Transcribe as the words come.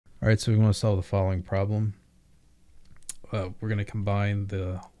All right, so we want to solve the following problem. We're going to combine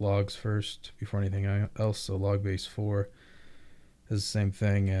the logs first before anything else. So log base 4 is the same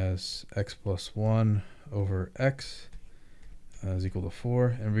thing as x plus 1 over x is equal to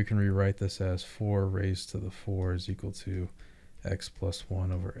 4. And we can rewrite this as 4 raised to the 4 is equal to x plus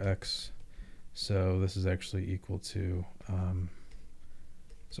 1 over x. So this is actually equal to,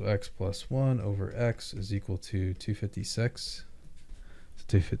 so x plus 1 over x is equal to 256. So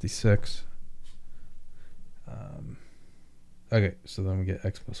 256. Okay, so then we get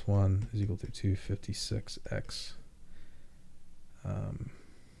x plus 1 is equal to 256x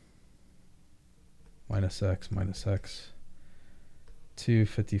minus x.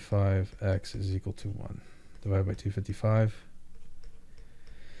 255x is equal to 1. Divided by 255.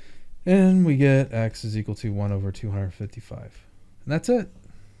 And we get x is equal to 1 over 255. And that's it.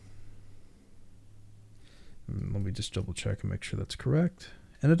 Let me just double check and make sure that's correct.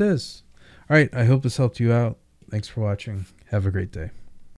 And it is. All right, I hope this helped you out. Thanks for watching. Have a great day.